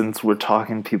since we're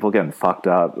talking people getting fucked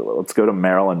up, let's go to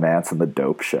Marilyn Manson, The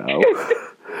Dope Show.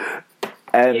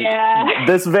 And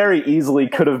this very easily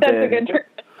could have been...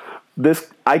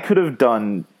 This I could have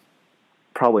done,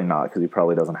 probably not, because he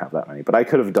probably doesn't have that many, but I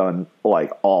could have done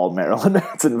like all Marilyn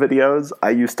Manson videos.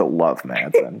 I used to love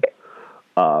Manson.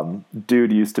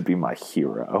 Dude used to be my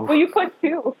hero. Well, you could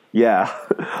too. Yeah.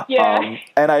 Yeah.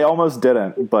 And I almost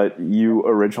didn't, but you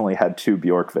originally had 2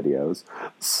 Bjork videos,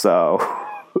 so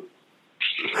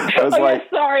I was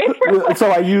sorry.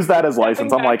 So I used that as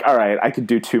license. I'm like, all right, I could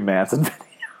do 2 Manson videos.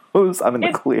 I'm in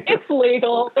the clear. It's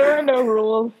legal. There are no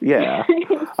rules. Yeah.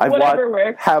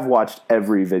 I have watched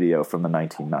every video from the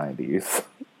 1990s.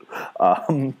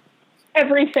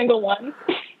 Every single one.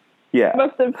 Yeah.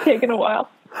 Must have taken a while.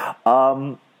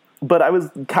 But I was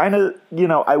kind of,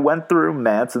 I went through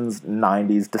Manson's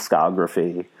 90s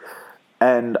discography,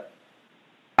 and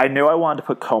I knew I wanted to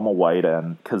put Coma White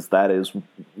in, because that is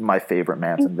my favorite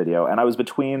Manson video. And I was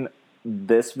between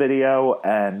this video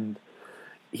and...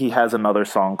 He has another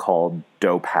song called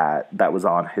Dope Hat that was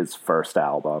on his first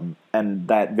album. And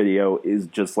that video is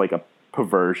just like a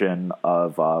perversion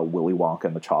of Willy Wonka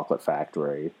and the Chocolate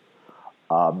Factory.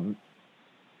 But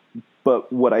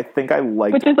what I think I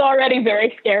liked... Which is already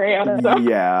very scary on its own.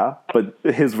 Yeah, but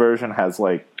his version has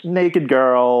like naked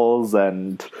girls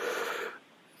and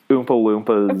Oompa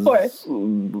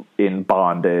Loompas in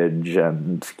bondage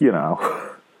and,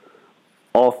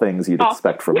 all things you'd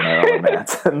expect from Marilyn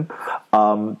Manson.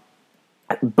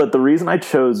 But the reason I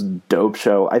chose Dope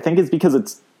Show, I think, is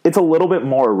because it's a little bit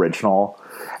more original.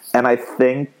 And I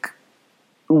think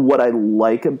what I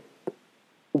like...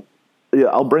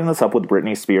 I'll bring this up with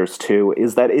Britney Spears, too,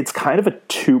 is that it's kind of a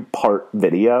 2-part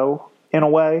video, in a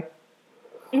way.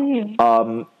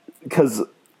 Mm-hmm. Because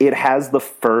it has the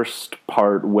first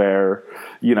part where,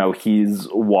 he's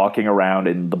walking around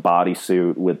in the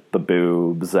bodysuit with the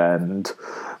boobs and,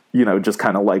 just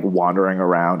kind of like wandering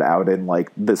around out in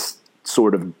like this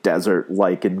sort of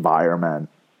desert-like environment.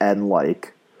 And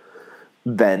like,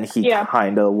 then he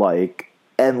kind of like,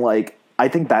 and like, I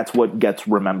think that's what gets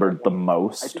remembered the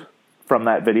most from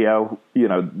that video. You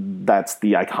know, that's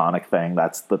the iconic thing.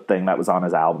 That's the thing that was on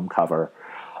his album cover.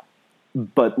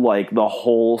 But like the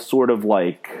whole sort of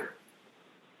like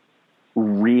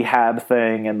rehab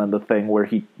thing, and then the thing where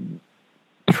he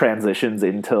transitions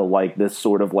into like this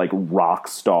sort of like rock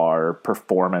star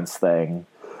performance thing,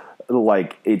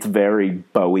 like it's very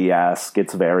Bowie-esque,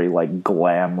 it's very like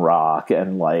glam rock,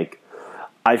 and like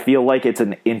I feel like it's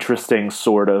an interesting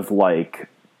sort of like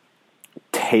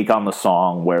take on the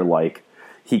song where like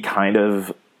he kind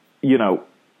of, you know,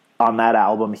 on that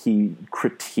album he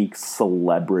critiques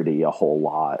celebrity a whole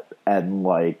lot, and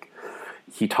like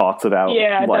he talks about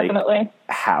like definitely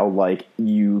how like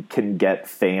you can get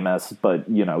famous, but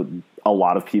you know, a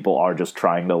lot of people are just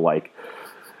trying to like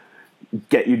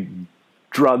get you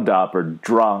drugged up or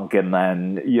drunk, and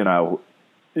then, you know,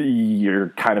 you're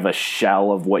kind of a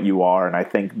shell of what you are. And I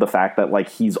think the fact that like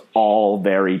he's all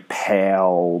very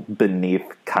pale beneath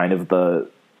kind of the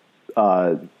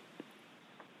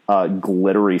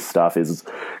glittery stuff is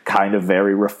kind of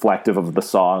very reflective of the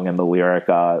song and the lyric.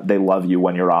 They love you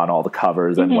when you're on all the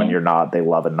covers, and when you're not, they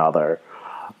love another.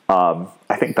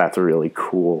 I think that's a really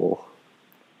cool,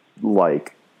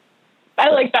 like,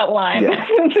 I like that line. Yeah.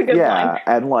 It's a good line.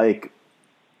 And like,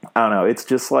 I don't know, it's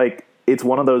just like, it's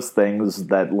one of those things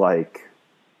that like,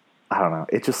 I don't know,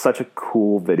 it's just such a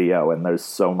cool video, and there's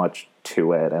so much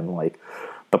to it. And like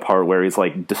the part where he's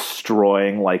like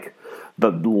destroying like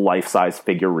the life-size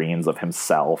figurines of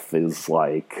himself is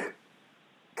like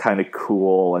kind of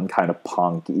cool and kind of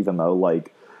punk, even though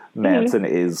like Manson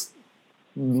is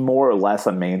more or less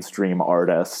a mainstream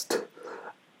artist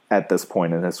at this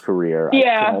point in his career.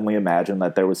 Yeah. I can only imagine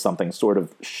that there was something sort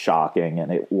of shocking,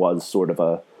 and it was sort of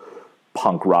a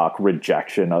punk rock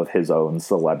rejection of his own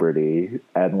celebrity.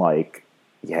 And like,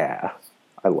 yeah,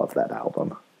 I love that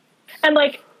album. And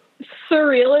like,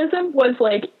 surrealism was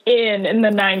like in the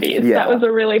 90s. Yeah. That was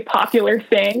a really popular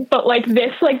thing, but like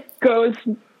this like goes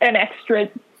an extra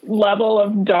level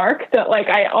of dark that like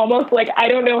I almost like, I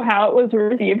don't know how it was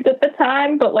received at the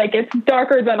time, but like it's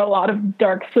darker than a lot of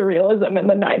dark surrealism in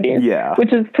the 90s. Yeah,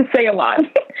 which is to say a lot.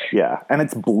 Yeah, and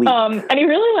it's bleak. And he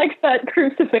really likes that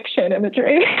crucifixion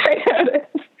imagery. I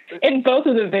noticed in both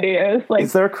of the videos. Like,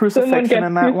 is there a crucifixion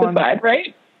in that one?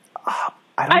 Right?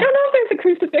 I don't know if there's a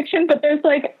crucifixion, but there's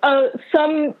like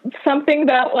something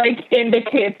that like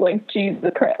indicates like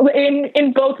Jesus Christ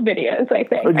in both videos. I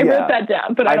think I wrote that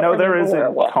down, but I don't know there is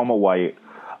in Coma White.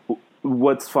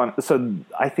 What's fun? So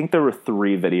I think there were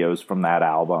 3 videos from that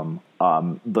album.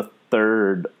 The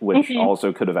third, which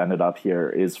also could have ended up here,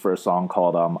 is for a song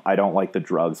called "I Don't Like the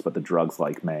Drugs, But the Drugs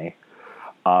Like Me,"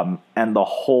 and the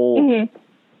whole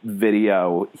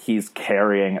video he's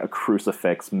carrying a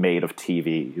crucifix made of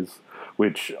TVs,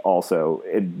 which also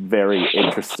a very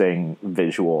interesting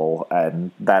visual,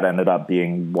 and that ended up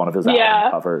being one of his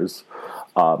album covers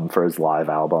for his live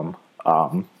album.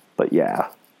 But yeah,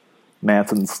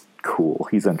 Manson's cool.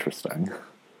 He's interesting.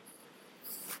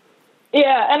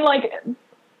 Yeah, and like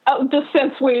just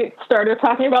since we started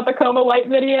talking about the Coma White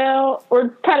video, we're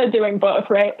kind of doing both,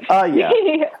 right? Yeah,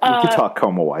 we could talk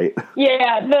Coma White.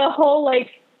 Yeah, the whole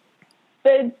like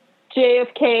the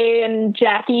JFK and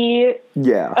Jackie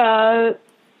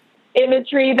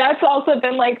imagery, that's also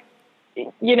been like,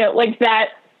 you know, like that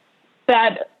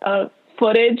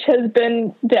footage has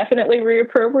been definitely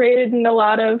reappropriated in a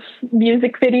lot of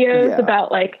music videos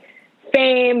about like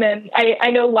fame, and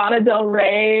I know Lana Del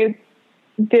Rey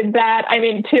did that. I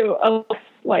mean, to a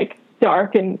like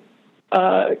dark and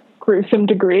gruesome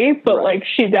degree, but like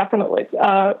she definitely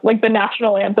like the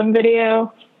national anthem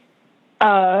video.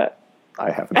 I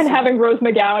haven't. And having Rose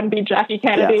McGowan be Jackie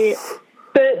Kennedy. Yes.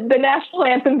 The national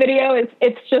anthem video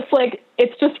it's just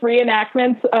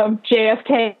reenactments of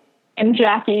JFK and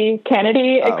Jackie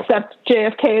Kennedy, except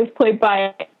JFK is played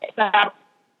by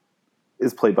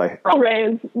Ray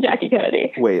as Jackie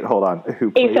Kennedy. Wait, hold on.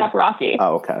 Who played? A$AP Rocky.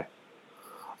 Oh, okay.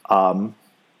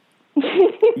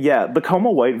 Yeah, the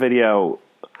Coma White video,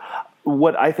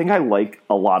 what I think I like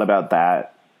a lot about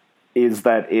that is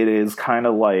that it is kind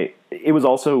of like, it was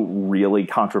also really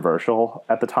controversial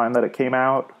at the time that it came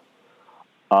out.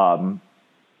 Oh,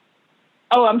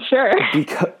 I'm sure.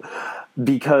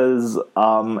 Because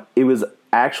it was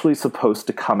actually supposed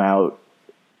to come out,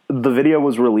 the video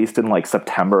was released in like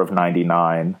September of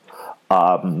 99,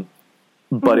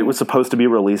 but it was supposed to be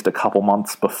released a couple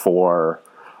months before,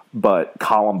 but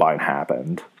Columbine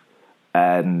happened,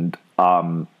 and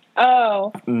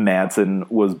Manson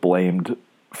was blamed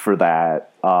for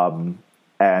that,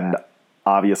 and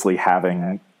obviously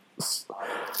having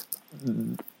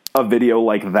a video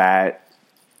like that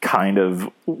kind of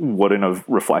wouldn't have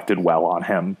reflected well on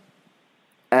him.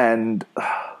 And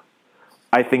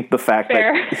I think the fact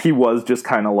that he was just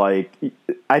kind of like,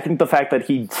 I think the fact that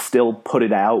he still put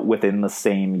it out within the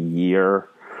same year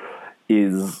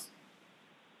is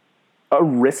a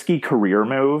risky career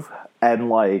move. And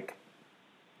like,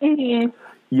 you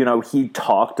know, he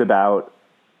talked about,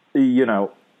 you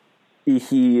know,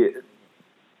 he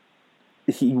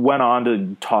went on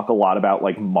to talk a lot about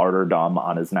like martyrdom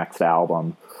on his next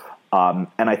album.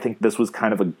 And I think this was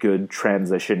kind of a good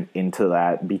transition into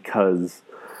that because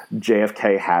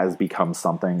JFK has become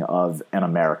something of an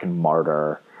American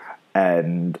martyr.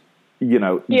 And, you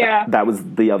know, that was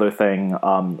the other thing.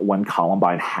 When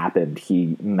Columbine happened,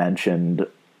 he mentioned,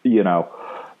 you know,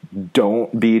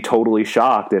 don't be totally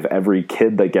shocked if every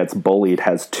kid that gets bullied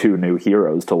has two new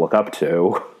heroes to look up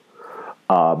to.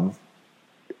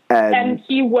 And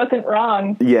he wasn't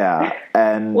wrong. Yeah.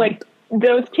 And like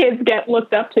those kids get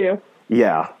looked up to.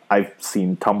 Yeah. I've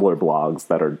seen Tumblr blogs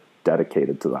that are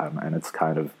dedicated to them, and it's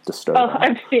kind of disturbing. Oh,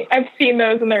 I've seen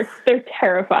those, and they're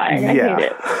terrifying. I hate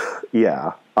it.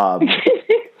 Yeah.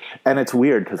 And it's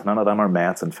weird because none of them are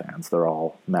Manson fans. They're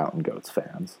all Mountain Goats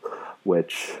fans,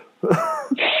 which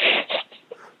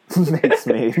makes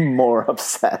me more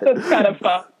upset. That's kind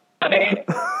of funny.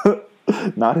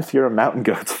 Not if you're a Mountain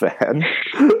Goats fan,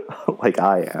 like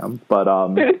I am. But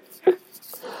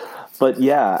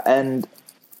yeah, and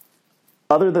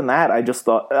other than that, I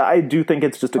do think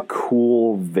it's just a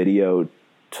cool video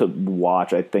to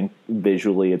watch. I think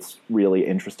visually it's really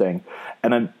interesting.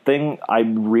 And a thing, I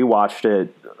rewatched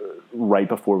it right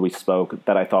before we spoke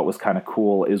that I thought was kind of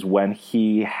cool is when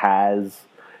he has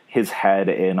his head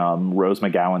in Rose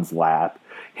McGowan's lap.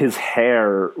 His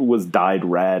hair was dyed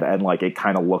red, and like it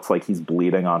kind of looks like he's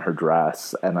bleeding on her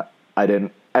dress. And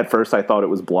at first I thought it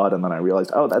was blood, and then I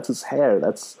realized, oh, that's his hair.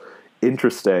 That's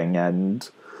interesting. And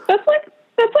that's like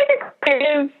a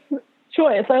creative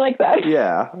choice. I like that.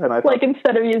 Yeah, and I thought, like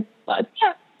instead of using blood.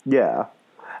 Yeah,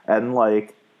 and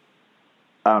like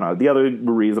I don't know. The other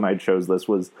reason I chose this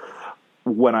was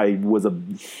when I was a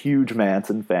huge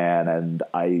Manson fan, and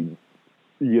I,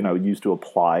 you know, used to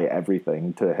apply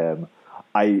everything to him.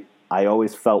 I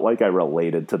always felt like I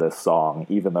related to this song,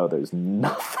 even though there's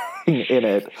nothing in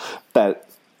it that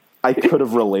I could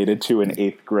have related to in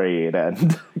 8th grade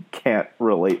and can't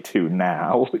relate to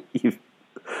now.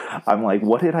 I'm like,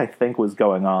 what did I think was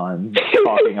going on?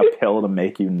 Talking a pill to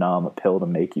make you numb, a pill to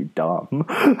make you dumb.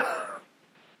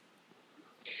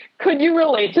 Could you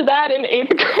relate to that in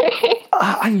 8th grade?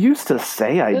 I used to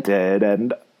say I did,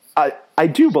 and I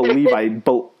do believe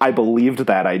I believed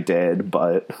that I did,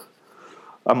 but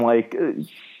I'm like,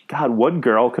 God, what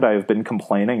girl could I have been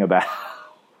complaining about?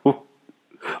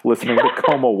 Listening to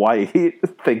Coma White,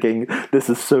 thinking, this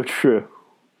is so true.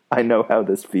 I know how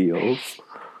this feels.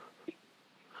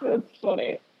 That's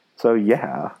funny. So,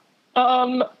 yeah.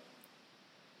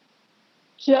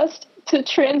 Just to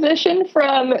transition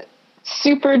from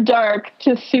super dark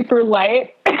to super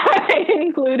light, I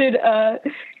included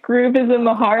Groove is in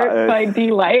the Heart by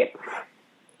D-Light.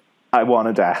 I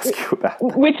wanted to ask you about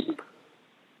that.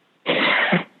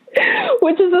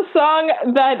 Which is a song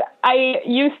that I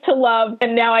used to love,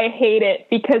 and now I hate it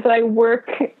because I work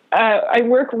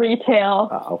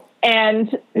retail,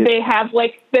 and they have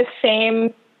like the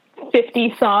same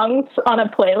 50 songs on a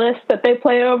playlist that they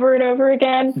play over and over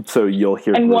again. So you'll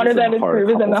hear, and one of them is Groove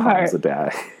is in the Heart. A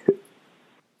day.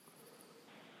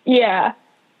 Yeah.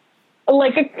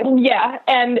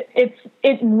 And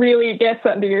it really gets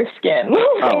under your skin.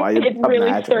 It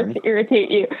really starts to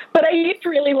irritate you. But I used to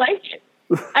really like it.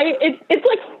 It's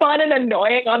like fun and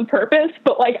annoying on purpose,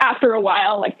 but like after a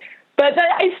while, but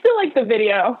I still like the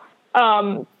video.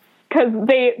 Cause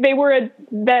they were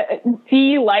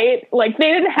D-Light, like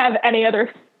they didn't have any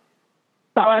other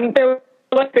song. They were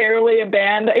like barely a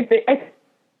band. I think.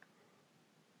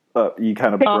 You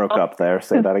kind of broke up there.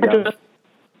 Say that again.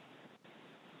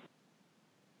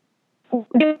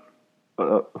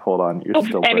 Hold on. You're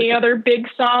still breaking. Any other big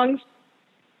songs?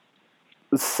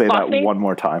 Say that one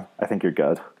more time. I think you're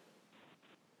good.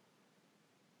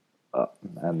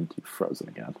 And you've frozen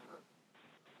again.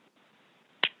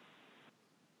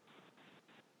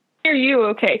 Hear you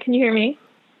okay? Can you hear me?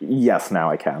 Yes, now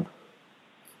I can.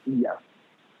 Yeah.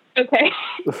 Okay.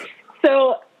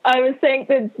 So I was saying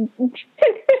that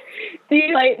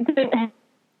D-Light didn't have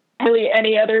really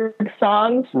any other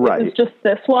songs. Right. It was just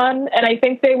this one, and I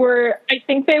think they were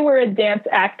a dance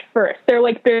act first. They're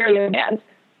like barely a band.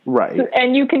 Right.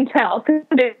 And you can tell because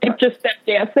they just them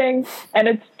dancing, and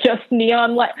it's just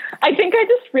neon light. I think I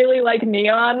just really like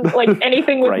neon. Like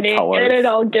anything with neon in it,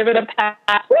 I'll give it a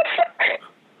pass.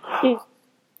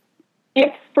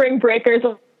 If Spring Breakers.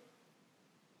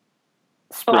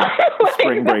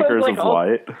 Spring Breakers of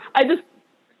what?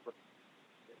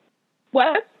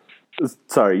 What?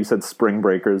 Sorry, you said Spring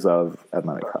Breakers of, and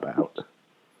then it cut out.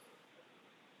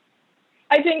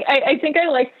 I think I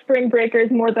liked Spring Breakers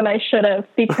more than I should have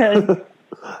because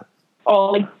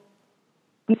I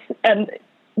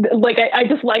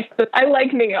just like I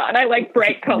like neon. I like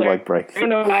bright color. You like bright. I don't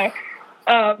know why.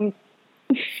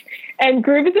 And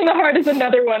Groove is in the Heart is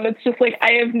another one that's just like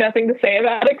I have nothing to say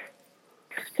about it.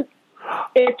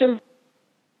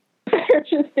 They're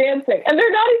just dancing, and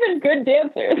they're not even good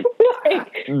dancers.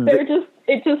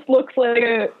 It just looks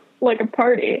like a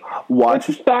party. Which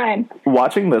is fine.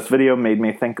 Watching this video made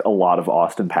me think a lot of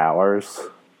Austin Powers.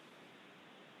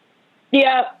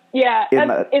 Yeah.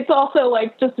 It's also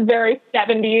like just very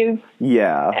 70s.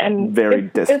 Yeah, and very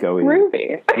disco-y. It's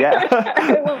groovy.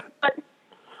 Yeah.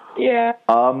 Yeah.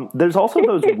 There's also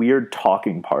those weird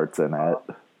talking parts in it.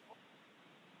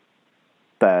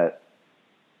 That.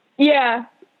 Yeah.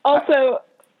 Also,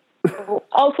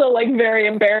 like very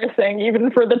embarrassing even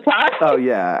for the time. Oh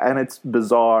yeah, and it's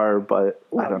bizarre, but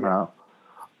I don't know.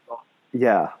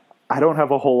 Yeah, I don't have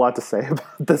a whole lot to say about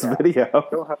this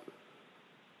video.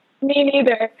 Me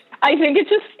neither. I think it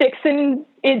just sticks in.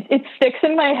 It sticks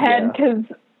in my head because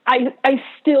I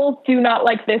still do not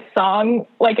like this song.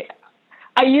 Like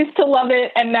I used to love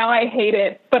it and now I hate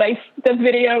it. But the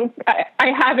video, I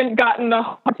haven't gotten the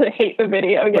heart to hate the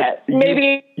video yet.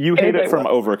 Maybe you hate it from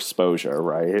overexposure,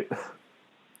 right?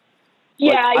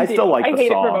 Yeah, like, I do. Still like the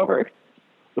hate song.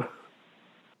 It from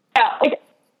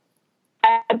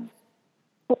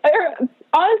yeah,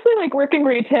 honestly, like working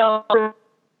retail, but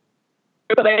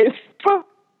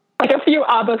like a few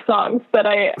ABBA songs that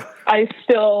I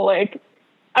still like.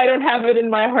 I don't have it in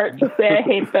my heart to say I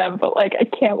hate them, but like I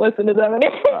can't listen to them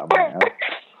anymore.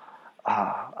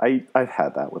 I've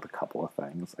had that with a couple of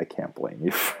things. I can't blame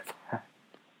you for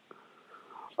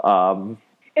that.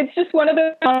 It's just one of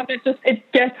those songs that it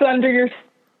gets under your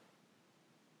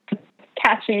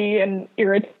catchy and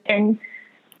irritating.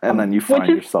 And then you find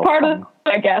yourself part of,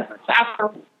 I guess,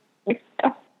 after.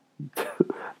 Yeah.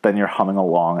 Then you're humming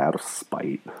along out of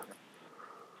spite.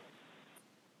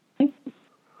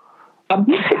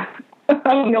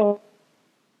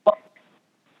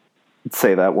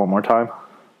 Say that one more time.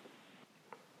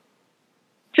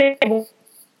 I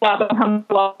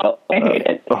hate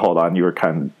it. Hold on, you were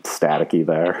kind of staticky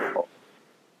there.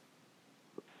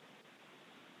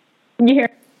 You hear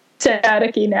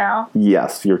staticky now?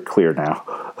 Yes, you're clear now.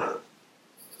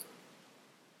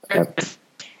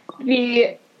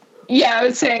 I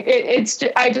was saying it's.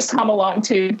 I just hum along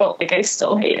too, but like I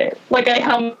still hate it. Like I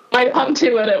hum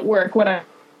to it at work when I.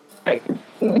 Like,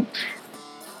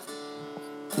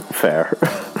 Fair.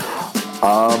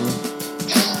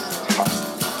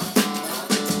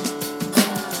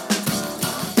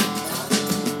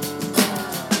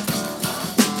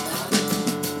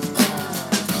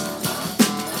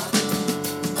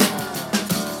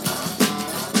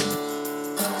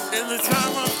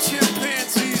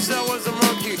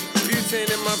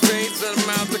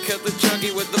 Cut the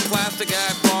chunky with the plastic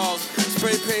eyeballs.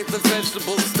 Spray paint the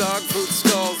vegetables, dog food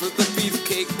skulls with the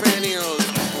beefcake pantyhose.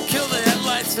 Kill the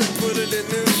headlights and put it in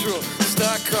neutral.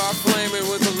 Stock car flaming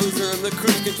with the loser and the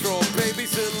cruise